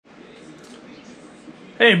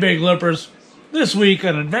Hey, Big Lippers. This week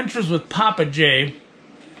on Adventures with Pappa J,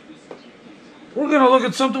 we're going to look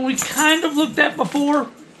at something we kind of looked at before,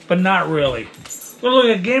 but not really. We're going to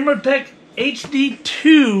look at Gamerztek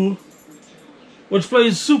HD2, which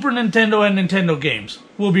plays Super Nintendo and Nintendo games.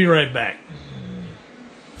 We'll be right back.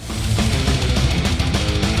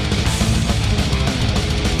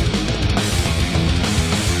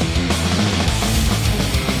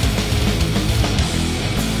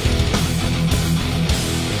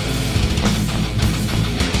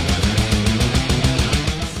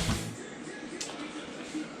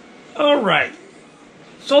 Alright,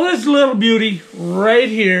 so this little beauty right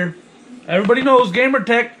here, everybody knows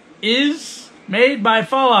Gamerztek is made by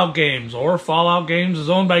Fallout Games, or Fallout Games is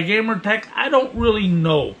owned by Gamerztek. I don't really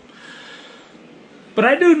know. But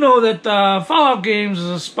I do know that Fallout Games is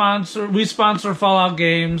a sponsor. We sponsor Fallout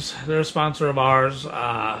Games. They're a sponsor of ours.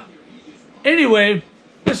 Anyway,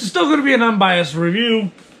 this is still going to be an unbiased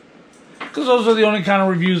review, because those are the only kind of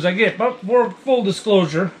reviews I get. But for full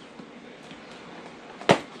disclosure,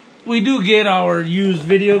 we do get our used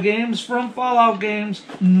video games from Fallout Games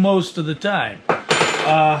most of the time.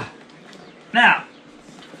 Now,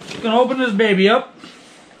 I'm going to open this baby up.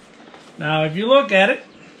 Now, if you look at it,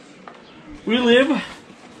 we live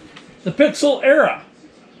the Pixel era.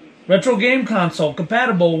 Retro game console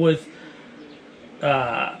compatible with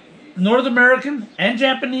North American and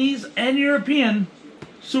Japanese and European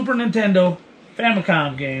Super Nintendo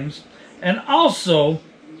Famicom games, and also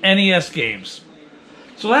NES games.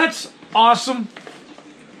 So that's awesome.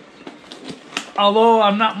 Although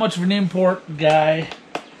I'm not much of an import guy,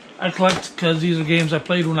 I collect because these are games I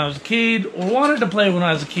played when I was a kid, or wanted to play when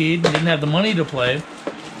I was a kid, and didn't have the money to play.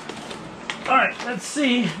 Alright, let's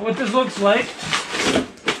see what this looks like.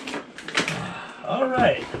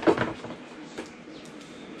 Alright.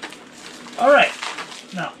 Alright.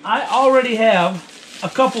 Now, I already have a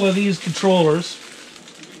couple of these controllers.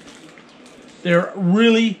 They're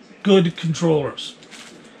really good controllers.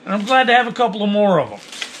 And I'm glad to have a couple of more of them.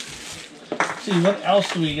 Let's see, what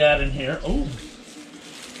else do we got in here? Oh,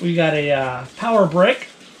 we got a power brick.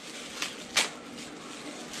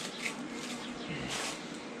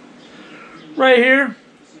 Right here,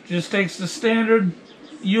 just takes the standard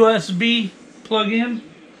USB plug-in,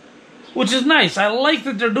 which is nice. I like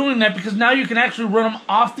that they're doing that because now you can actually run them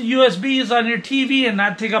off the USBs on your TV and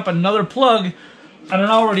not take up another plug on an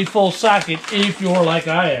already full socket if you're like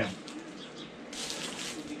I am.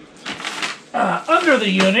 Under the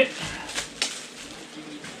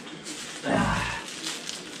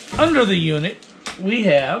unit, we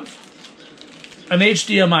have an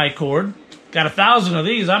HDMI cord. Got 1,000 of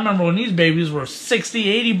these. I remember when these babies were 60,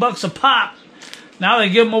 80 bucks a pop. Now they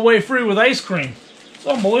give them away free with ice cream. It's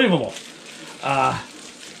unbelievable.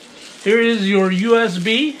 Here is your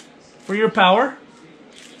USB for your power.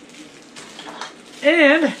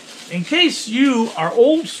 And in case you are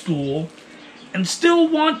old school and still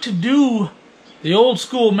want to do the old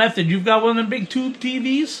school method, you've got one of them big tube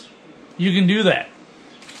TVs, you can do that.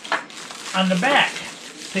 On the back,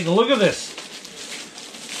 take a look at this.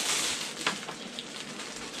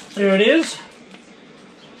 There it is.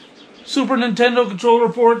 Super Nintendo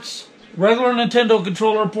controller ports, regular Nintendo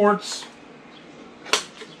controller ports,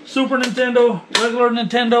 Super Nintendo, regular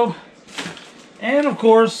Nintendo, and of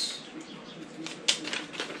course,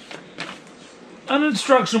 an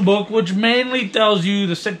instruction book which mainly tells you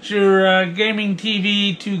to set your gaming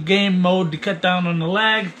TV to game mode to cut down on the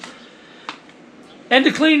lag, and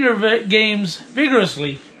to clean your games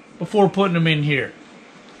vigorously before putting them in here.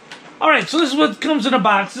 Alright, so this is what comes in a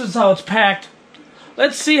box. This is how it's packed.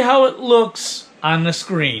 Let's see how it looks on the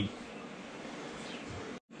screen.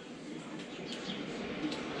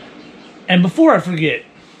 And before I forget,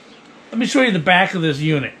 let me show you the back of this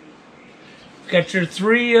unit. Got your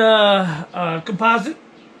three composite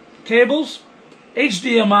cables,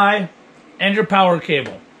 HDMI, and your power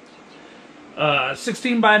cable.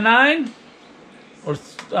 16x9 or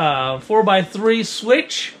 4x3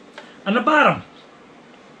 switch on the bottom.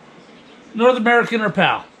 North American or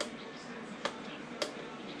PAL.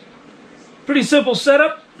 Pretty simple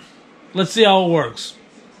setup. Let's see how it works.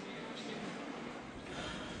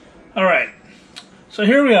 Alright, so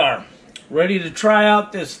here we are, ready to try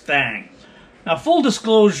out this thing. Now, full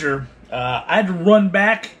disclosure, I had to run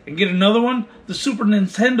back and get another one. The Super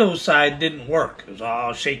Nintendo side didn't work. It was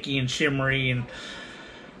all shaky and shimmery and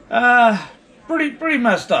pretty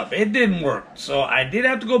messed up. It didn't work. So I did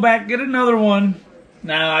have to go back and get another one.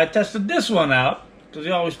 Now, I tested this one out, because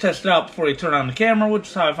you always test it out before you turn on the camera, which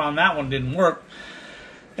is how I found that one didn't work.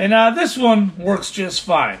 And this one works just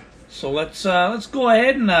fine. So let's go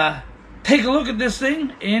ahead and take a look at this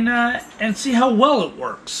thing and see how well it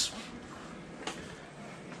works.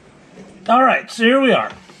 Alright, so here we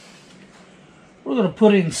are. We're going to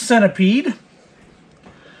put in Centipede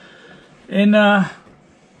and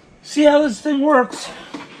see how this thing works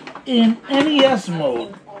in NES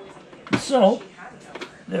mode. So,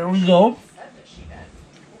 there we go.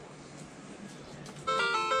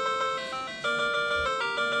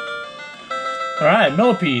 Alright,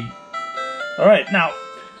 Millipede. Alright, now,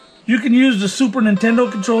 you can use the Super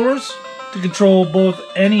Nintendo controllers to control both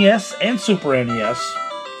NES and Super NES.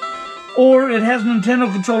 Or it has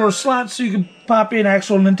Nintendo controller slots, so you can pop in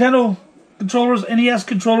actual Nintendo controllers, NES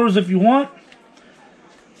controllers if you want.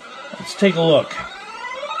 Let's take a look.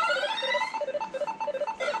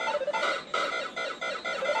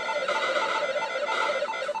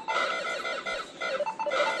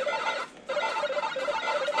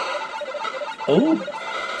 Oh.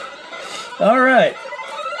 Alright.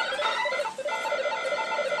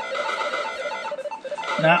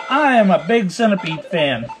 Now, I am a big Centipede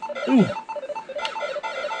fan. Ooh.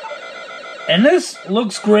 And this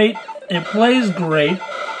looks great. It plays great.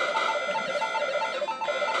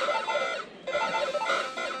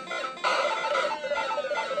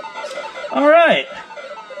 Alright.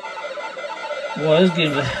 Well, this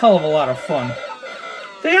game's a hell of a lot of fun.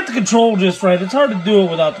 They got the control just right. It's hard to do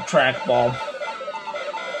it without the trackball.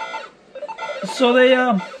 So they,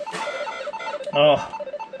 oh,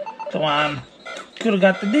 come on. Could have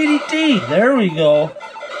got the DDT. There we go.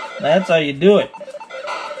 That's how you do it.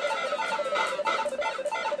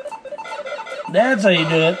 That's how you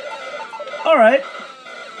do it. Alright.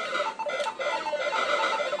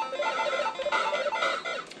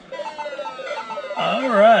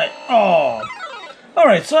 Alright. Oh.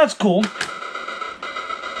 Alright, so that's cool.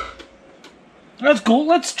 That's cool.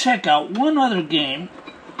 Let's check out one other game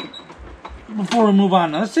before we move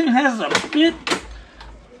on. Now, this thing has a bit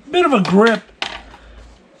of a grip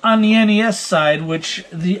on the NES side, which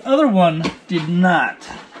the other one did not.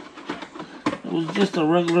 It was just a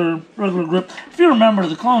regular grip. If you remember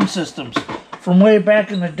the clone systems from way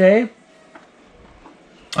back in the day,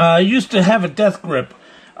 you used to have a death grip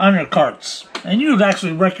on your carts, and you would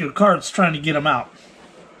actually wreck your carts trying to get them out.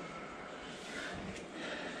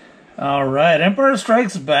 Alright, Empire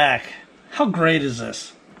Strikes Back. How great is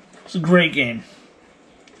this? It's a great game.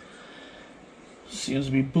 Seems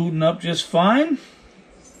to be booting up just fine.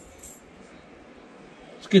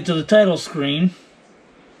 Let's get to the title screen.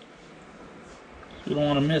 We don't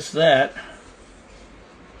want to miss that.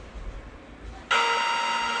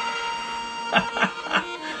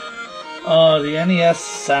 Oh, the NES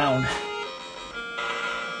sound.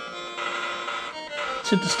 Let's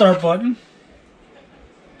hit the start button.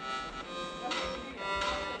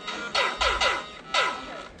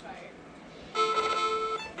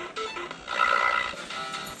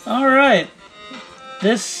 Alright,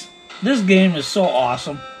 this game is so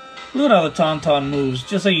awesome. Look at how the Tauntaun moves,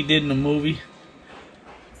 just like he did in the movie.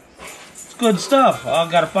 It's good stuff.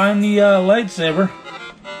 I gotta find the lightsaber.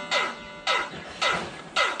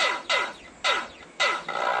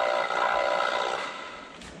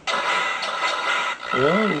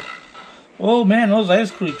 Whoa. Oh man, those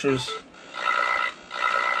ice creatures.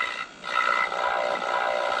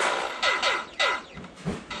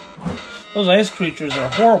 Those ice creatures are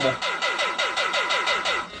horrible.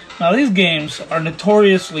 Now, these games are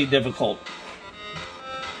notoriously difficult.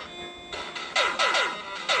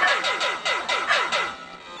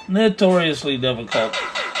 Notoriously difficult.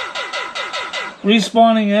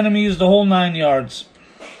 Respawning enemies, the whole 9 yards.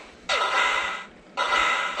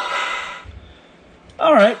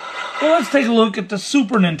 Alright, well, let's take a look at the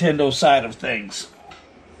Super Nintendo side of things.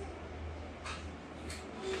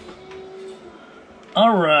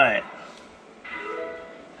 Alright.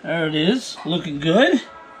 There it is, looking good.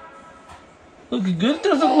 Looking good. It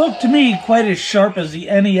doesn't look to me quite as sharp as the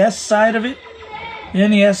NES side of it. The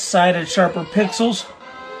NES side had sharper pixels.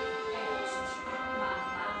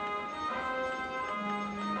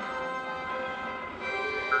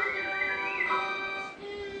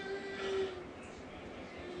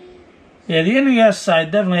 Yeah, the NES side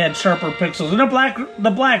definitely had sharper pixels, and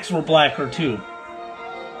the blacks were blacker too.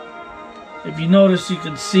 If you notice, you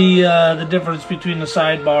can see the difference between the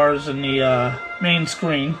sidebars and the main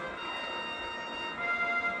screen.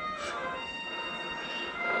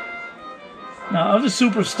 Now, of the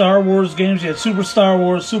Super Star Wars games, you had Super Star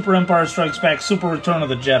Wars, Super Empire Strikes Back, Super Return of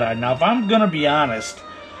the Jedi. Now, if I'm going to be honest,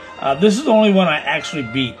 this is the only one I actually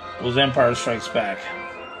beat, was Empire Strikes Back.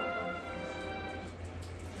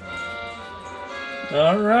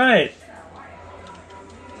 Alright.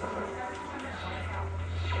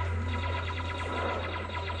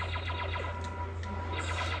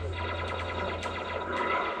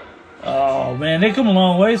 Oh man, they come a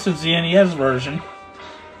long way since the NES version.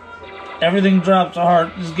 Everything drops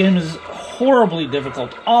hard. This game is horribly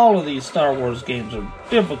difficult. All of these Star Wars games are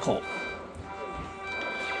difficult.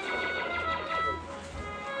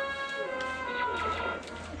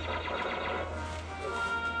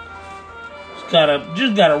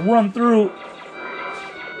 Just gotta run through.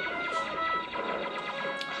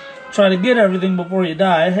 Try to get everything before you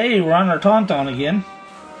die. Hey, we're on our Tauntaun again.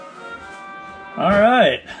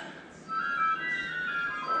 Alright.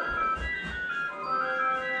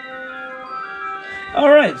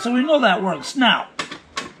 Alright, so we know that works. Now,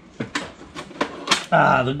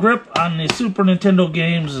 the grip on the Super Nintendo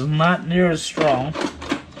games is not near as strong.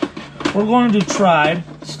 We're going to try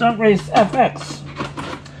Stunt Race FX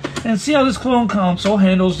and see how this clone console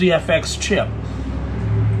handles the FX chip.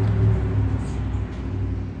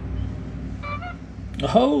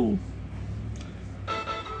 Oh.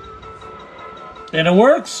 And it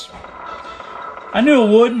works. I knew it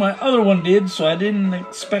would. My other one did, so I didn't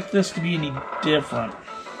expect this to be any different.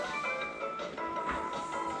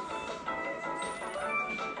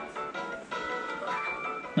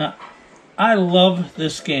 Now, I love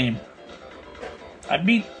this game. I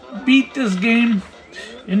beat this game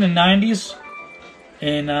in the 90s,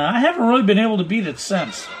 and I haven't really been able to beat it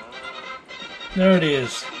since. There it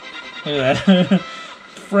is. Look at that.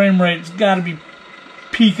 Frame rate's got to be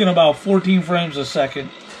peaking about 14 frames a second.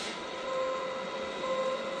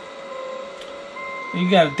 You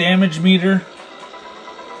got a damage meter.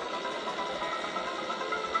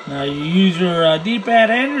 Now you use your D-pad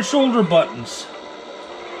and your shoulder buttons.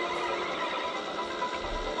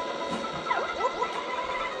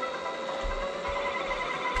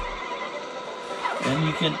 And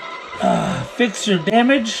you can fix your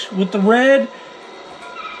damage with the red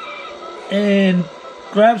and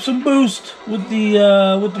grab some boost with the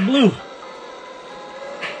blue.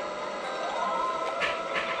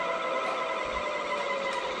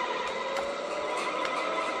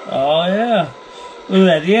 Oh yeah, look at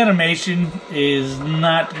that. The animation is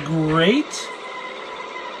not great,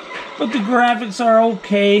 but the graphics are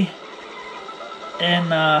okay, and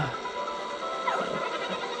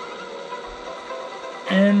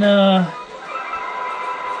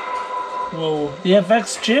whoa, the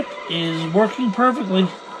FX chip is working perfectly.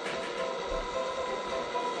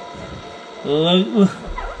 Look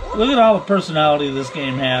at all the personality this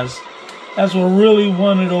game has. That's what really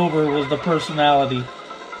won it over, was the personality.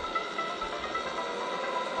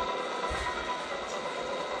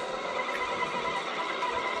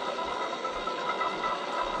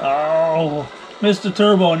 Oh, Mr.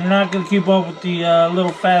 Turbo, and you're not going to keep up with the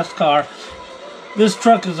little fast car. This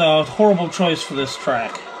truck is a horrible choice for this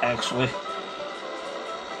track, actually.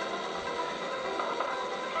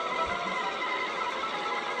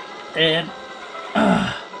 And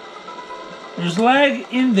there's lag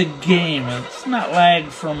in the game. It's not lag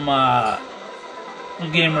from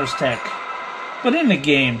Gamerztek, but in the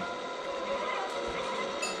game.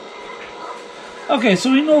 Okay,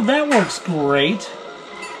 so we know that works great.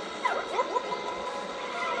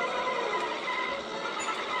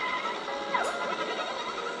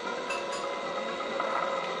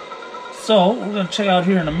 So, we're going to check out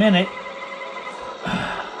here in a minute.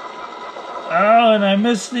 Oh, and I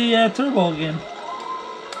missed the turbo again.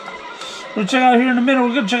 We'll check out here in a minute.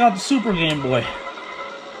 We're going to check out the Super Game Boy.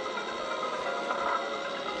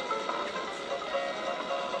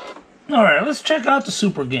 Alright, let's check out the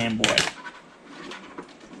Super Game Boy.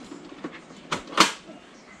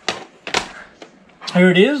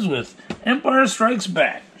 Here it is with Empire Strikes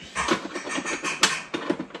Back.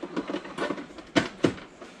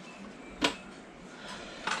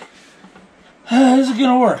 Is it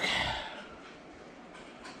gonna work?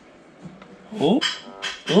 Oh,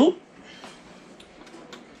 oh.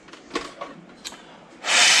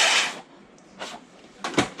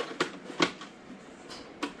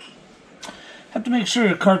 Have to make sure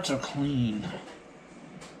your carts are clean.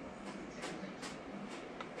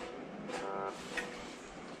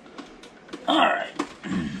 All right.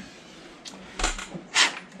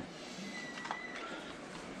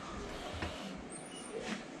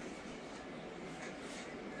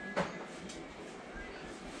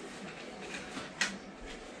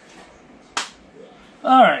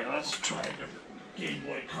 Alright, let's try a different Game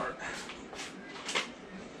Boy cart.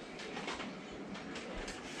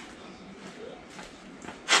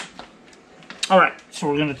 Alright, so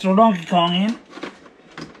we're going to throw Donkey Kong in.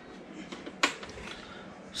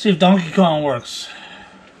 See if Donkey Kong works.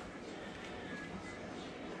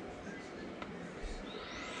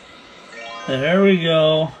 There we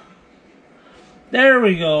go. There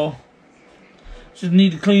we go. Just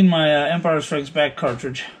need to clean my Empire Strikes Back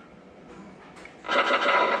cartridge.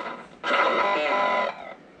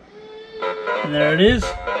 And there it is.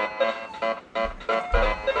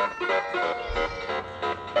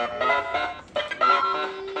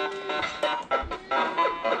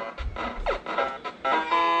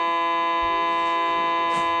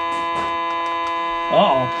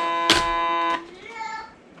 Uh-oh.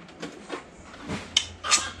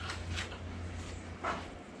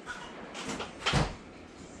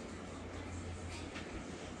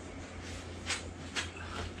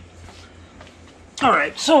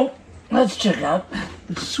 Alright, so let's check out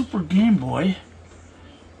the Super Game Boy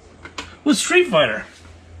with Street Fighter.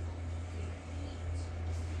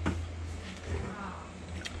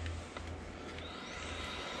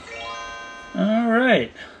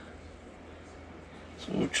 Alright.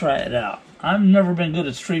 So we'll try it out. I've never been good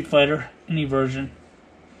at Street Fighter, any version,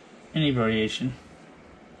 any variation.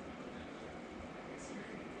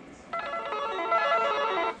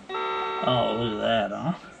 Oh, look at that,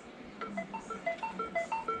 huh?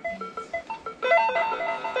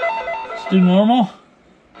 Let's do normal.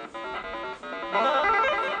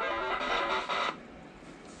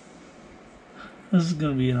 This is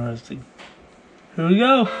going to be interesting. Here we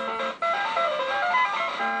go.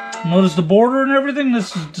 Notice the border and everything.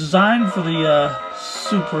 This is designed for the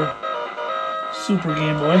Super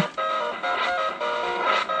Game Boy.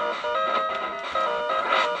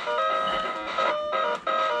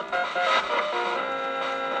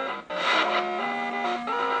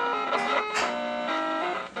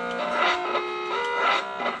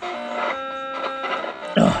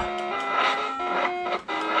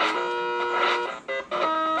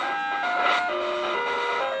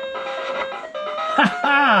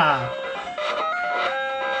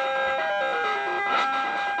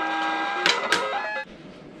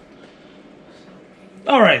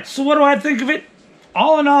 Alright, so what do I think of it?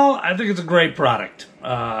 All in all, I think it's a great product.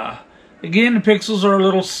 Again, the pixels are a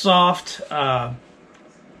little soft. I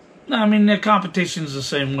mean, the competition's the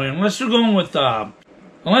same way. Unless you're going with the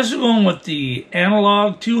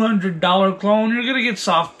analog $200 clone, you're gonna get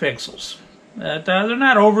soft pixels. They're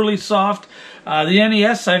not overly soft. The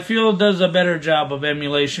NES, I feel, does a better job of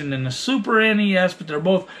emulation than the Super NES, but they're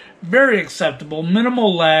both very acceptable.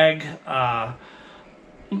 Minimal lag.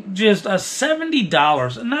 Just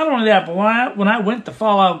 $70. And not only that, but when I went to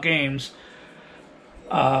Fallout Games,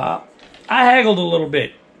 I haggled a little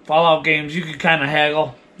bit. Fallout Games, you could kind of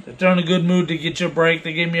haggle. If they're in a good mood to get you a break,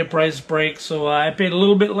 they gave me a price break, so I paid a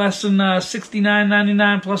little bit less than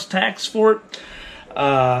 $69.99 plus tax for it.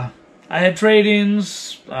 I had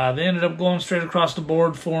trade-ins. They ended up going straight across the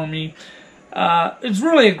board for me. It's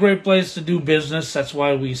really a great place to do business. That's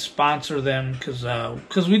why we sponsor them,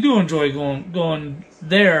 because we do enjoy going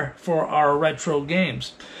there for our retro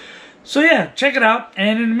games. So yeah, check it out.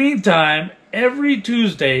 And in the meantime, every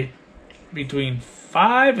Tuesday between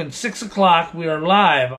 5 and 6 o'clock, we are live